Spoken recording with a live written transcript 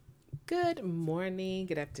Good morning,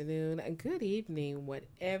 good afternoon, and good evening,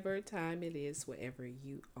 whatever time it is, wherever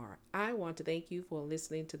you are. I want to thank you for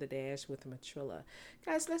listening to The Dash with Matrilla.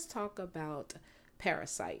 Guys, let's talk about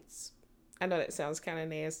parasites. I know that sounds kind of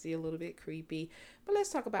nasty, a little bit creepy, but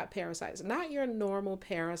let's talk about parasites. Not your normal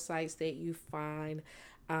parasites that you find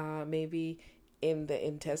maybe in the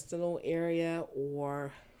intestinal area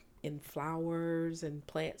or in flowers and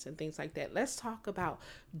plants and things like that. Let's talk about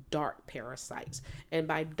dark parasites. And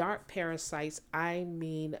by dark parasites, I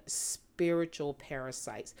mean spiritual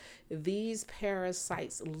parasites. These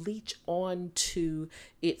parasites leech onto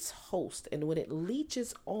its host. And when it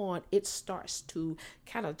leeches on, it starts to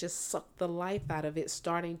kind of just suck the life out of it,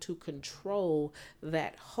 starting to control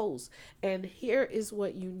that host. And here is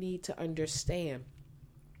what you need to understand.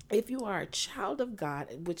 If you are a child of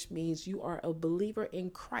God, which means you are a believer in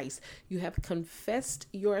Christ, you have confessed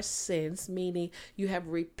your sins, meaning you have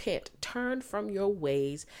turned from your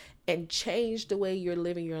ways and changed the way you're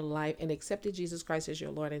living your life and accepted Jesus Christ as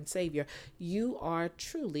your Lord and Savior, you are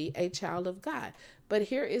truly a child of God. But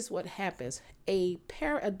here is what happens. A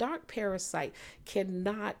dark parasite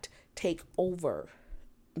cannot take over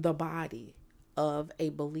the body of a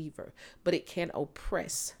believer, but it can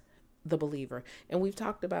oppress the believer. And we've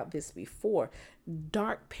talked about this before.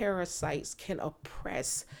 Dark parasites can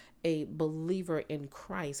oppress a believer in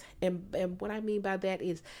Christ. And what I mean by that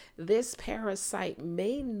is this parasite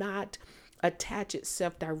may not attach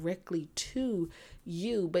itself directly to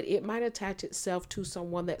you, but it might attach itself to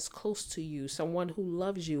someone that's close to you, someone who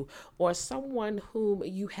loves you, or someone whom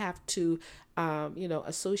you have to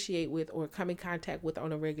associate with or come in contact with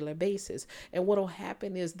on a regular basis. And what will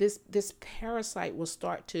happen is this parasite will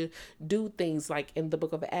start to do things like in the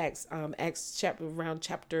book of Acts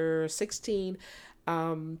chapter 16.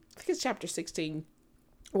 I think it's chapter 16,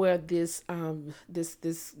 where this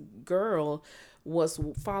girl was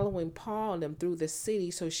following Paul and them through the city.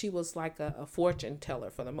 So she was like a fortune teller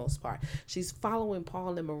for the most part. She's following Paul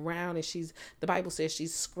and them around, and the Bible says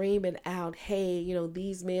she's screaming out, hey,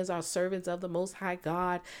 these men are servants of the Most High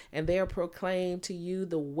God, and they're proclaimed to you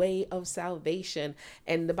the way of salvation.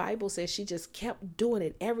 And the Bible says she just kept doing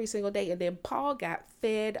it every single day. And then Paul got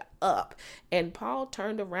fed up, and Paul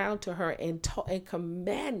turned around to her and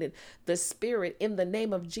commanded the spirit in the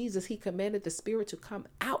name of Jesus. He commanded the spirit to come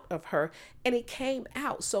out of her, and it came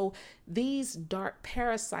out. So these dark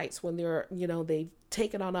parasites, when they've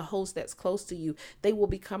taken on a host that's close to you, they will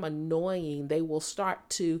become annoying. They will start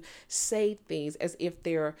to say things as if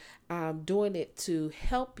they're doing it to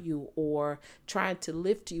help you or trying to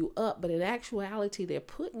lift you up. But in actuality, they're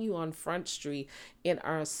putting you on Front Street in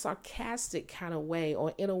a sarcastic kind of way,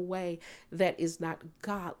 or in a way that is not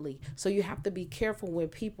godly. So you have to be careful when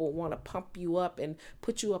people want to pump you up and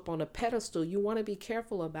put you up on a pedestal. You want to be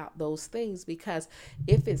careful about those things, because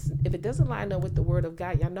if it doesn't line up with the word of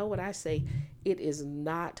God, y'all know what I say, it is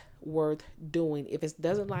not worth doing. If it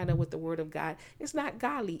doesn't line up with the word of God, it's not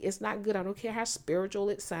godly. It's not good. I don't care how spiritual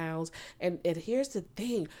it sounds. And here's the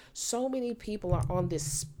thing. So many people are on this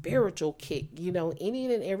spiritual kick,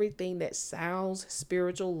 any and everything that sounds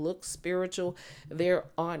spiritual, looks spiritual, they're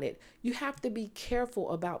on it. You have to be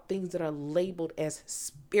careful about things that are labeled as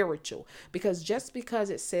spiritual, because just because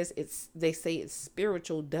they say it's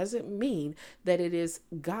spiritual doesn't mean that it is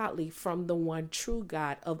godly from the one true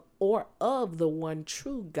God of the one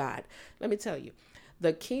true God. Let me tell you,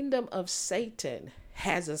 the kingdom of Satan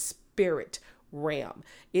has a spirit realm,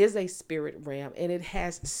 is a spirit realm, and it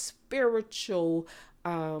has spiritual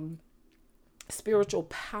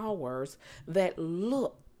powers that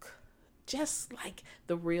look just like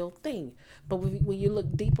the real thing. But when you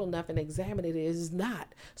look deep enough and examine it, it is not.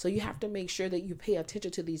 So you have to make sure that you pay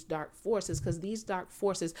attention to these dark forces, because these dark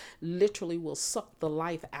forces literally will suck the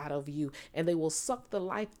life out of you, and they will suck the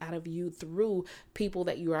life out of you through people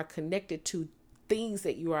that you are connected to, things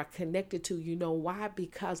that you are connected to. You know why?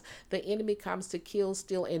 Because the enemy comes to kill,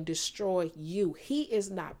 steal, and destroy you. He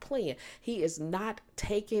is not playing. He is not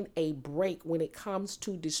taking a break when it comes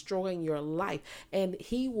to destroying your life. And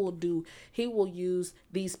he will use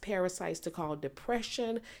these parasites to cause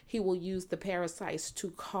depression. He will use the parasites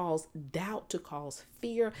to cause doubt, to cause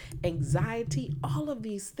fear, anxiety, all of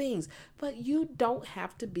these things. But you don't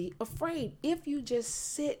have to be afraid if you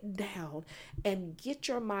just sit down and get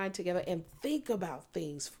your mind together and think about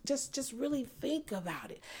things. Just really think about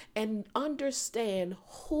it and understand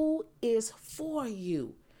who is for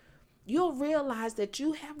you. You'll realize that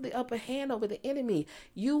you have the upper hand over the enemy.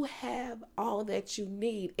 You have all that you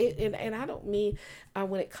need. And I don't mean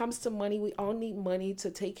when it comes to money, we all need money to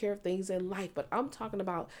take care of things in life. But I'm talking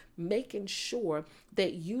about making sure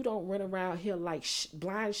that you don't run around here like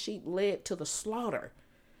blind sheep led to the slaughter.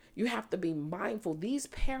 You have to be mindful. These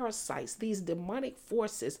parasites, these demonic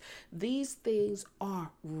forces, these things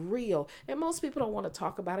are real. And most people don't want to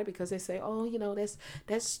talk about it because they say, oh,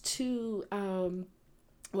 that's too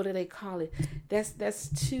what do they call it? That's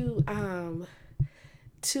too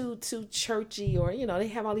churchy, or they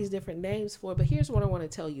have all these different names for it. But here's what I want to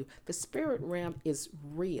tell you: the spirit realm is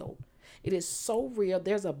real. It is so real.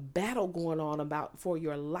 There's a battle going on about for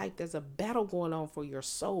your life. There's a battle going on for your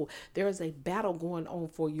soul. There is a battle going on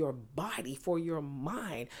for your body, for your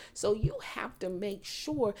mind. So you have to make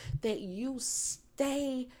sure that you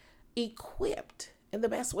stay equipped. And the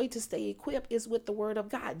best way to stay equipped is with the word of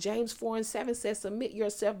God. James 4:7 says, submit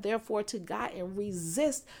yourself therefore to God and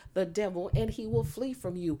resist the devil and he will flee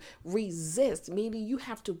from you. Resist, meaning you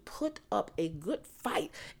have to put up a good fight.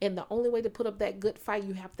 And the only way to put up that good fight,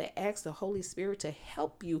 you have to ask the Holy Spirit to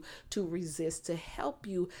help you to resist, to help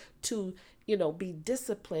you to, be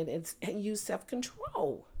disciplined and use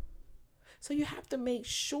self-control. So you have to make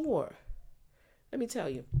sure. Let me tell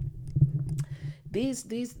you.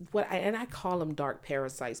 These and I call them dark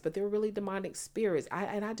parasites, but they're really demonic spirits.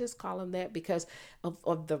 I just call them that because of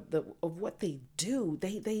what they do.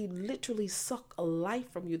 They literally suck a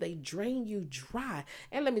life from you. They drain you dry.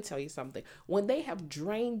 And let me tell you something. When they have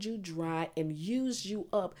drained you dry and used you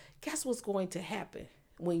up, guess what's going to happen?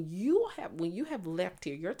 When you have left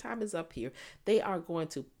here, your time is up here. They are going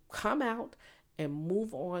to come out and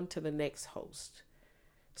move on to the next host.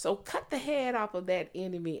 So cut the head off of that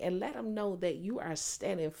enemy and let them know that you are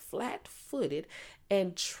standing flat-footed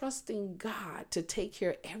and trusting God to take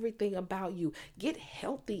care of everything about you. Get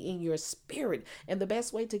healthy in your spirit. And the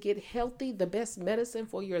best way to get healthy, the best medicine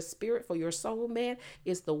for your spirit, for your soul, man,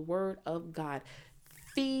 is the word of God.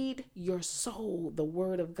 Feed your soul the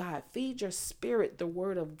word of God. Feed your spirit the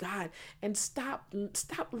word of God. And stop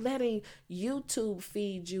letting YouTube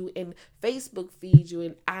feed you and Facebook feed you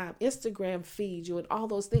and Instagram feed you and all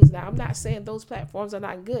those things. Now, I'm not saying those platforms are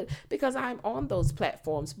not good because I'm on those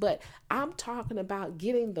platforms, but I'm talking about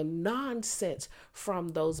getting the nonsense from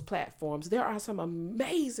those platforms. There are some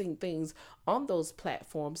amazing things on those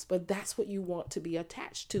platforms, but that's what you want to be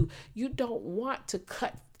attached to. You don't want to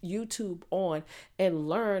cut YouTube on and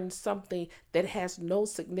learn something that has no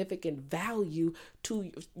significant value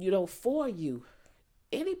to for you.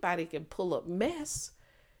 Anybody can pull up mess.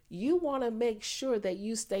 You want to make sure that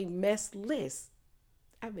you stay messless.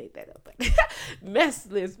 I made that up.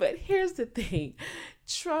 Messless. But here's the thing.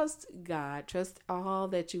 Trust God. Trust all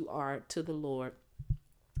that you are to the Lord.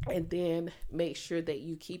 And then make sure that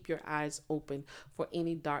you keep your eyes open for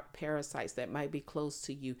any dark parasites that might be close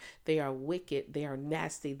to you. They are wicked. They are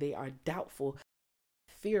nasty. They are doubtful,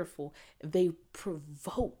 fearful. They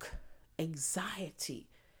provoke anxiety.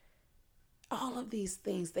 All of these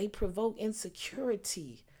things, they provoke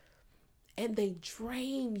insecurity. And they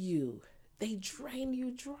drain you. They drain you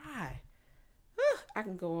dry. I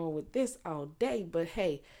can go on with this all day, but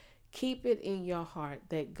hey, keep it in your heart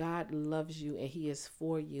that God loves you and he is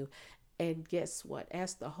for you. And guess what?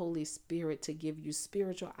 Ask the Holy Spirit to give you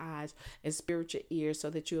spiritual eyes and spiritual ears so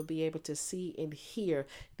that you'll be able to see and hear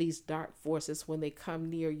these dark forces when they come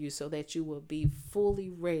near you so that you will be fully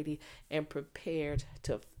ready and prepared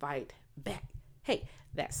to fight back. Hey,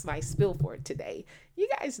 that's my spill for today. You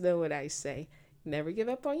guys know what I say. Never give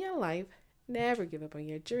up on your life. Never give up on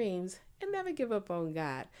your dreams. And never give up on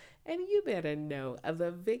God. And you better know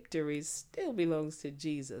the victory still belongs to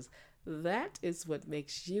Jesus. That is what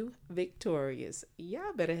makes you victorious.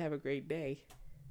 Y'all better have a great day.